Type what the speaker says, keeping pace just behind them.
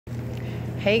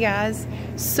Hey guys,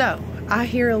 so I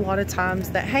hear a lot of times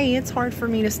that, hey, it's hard for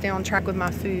me to stay on track with my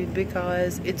food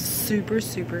because it's super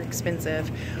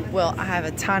expensive. Well, I have a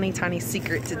tiny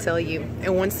secret to tell you,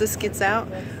 and once this gets out,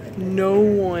 no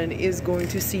one is going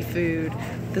to see food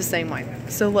the same way.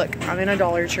 So look, I'm in a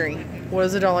Dollar Tree. What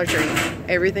is a Dollar Tree?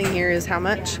 Everything here is how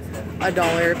much?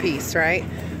 $1 a piece, right?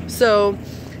 So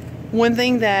one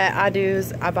thing that I do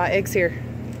is I buy eggs here.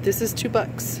 This is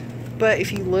 $2. But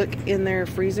if you look in their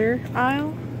freezer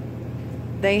aisle,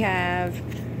 they have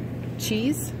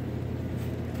cheese,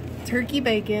 turkey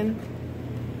bacon,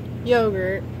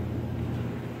 yogurt.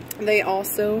 They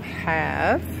also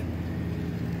have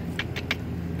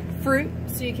fruit,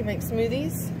 so you can make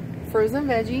smoothies, frozen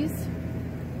veggies,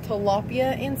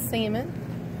 tilapia and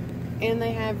salmon, and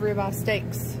they have ribeye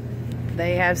steaks.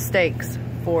 They have steaks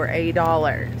for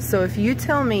 $1. So if you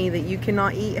tell me that you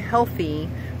cannot eat healthy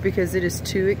because it is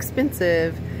too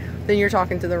expensive, then you're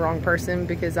talking to the wrong person,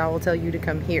 because I will tell you to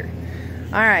come here.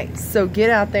 Alright, so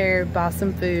get out there, buy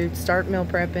some food, start meal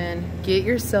prepping, get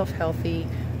yourself healthy.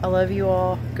 I love you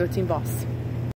all. Go Team Boss.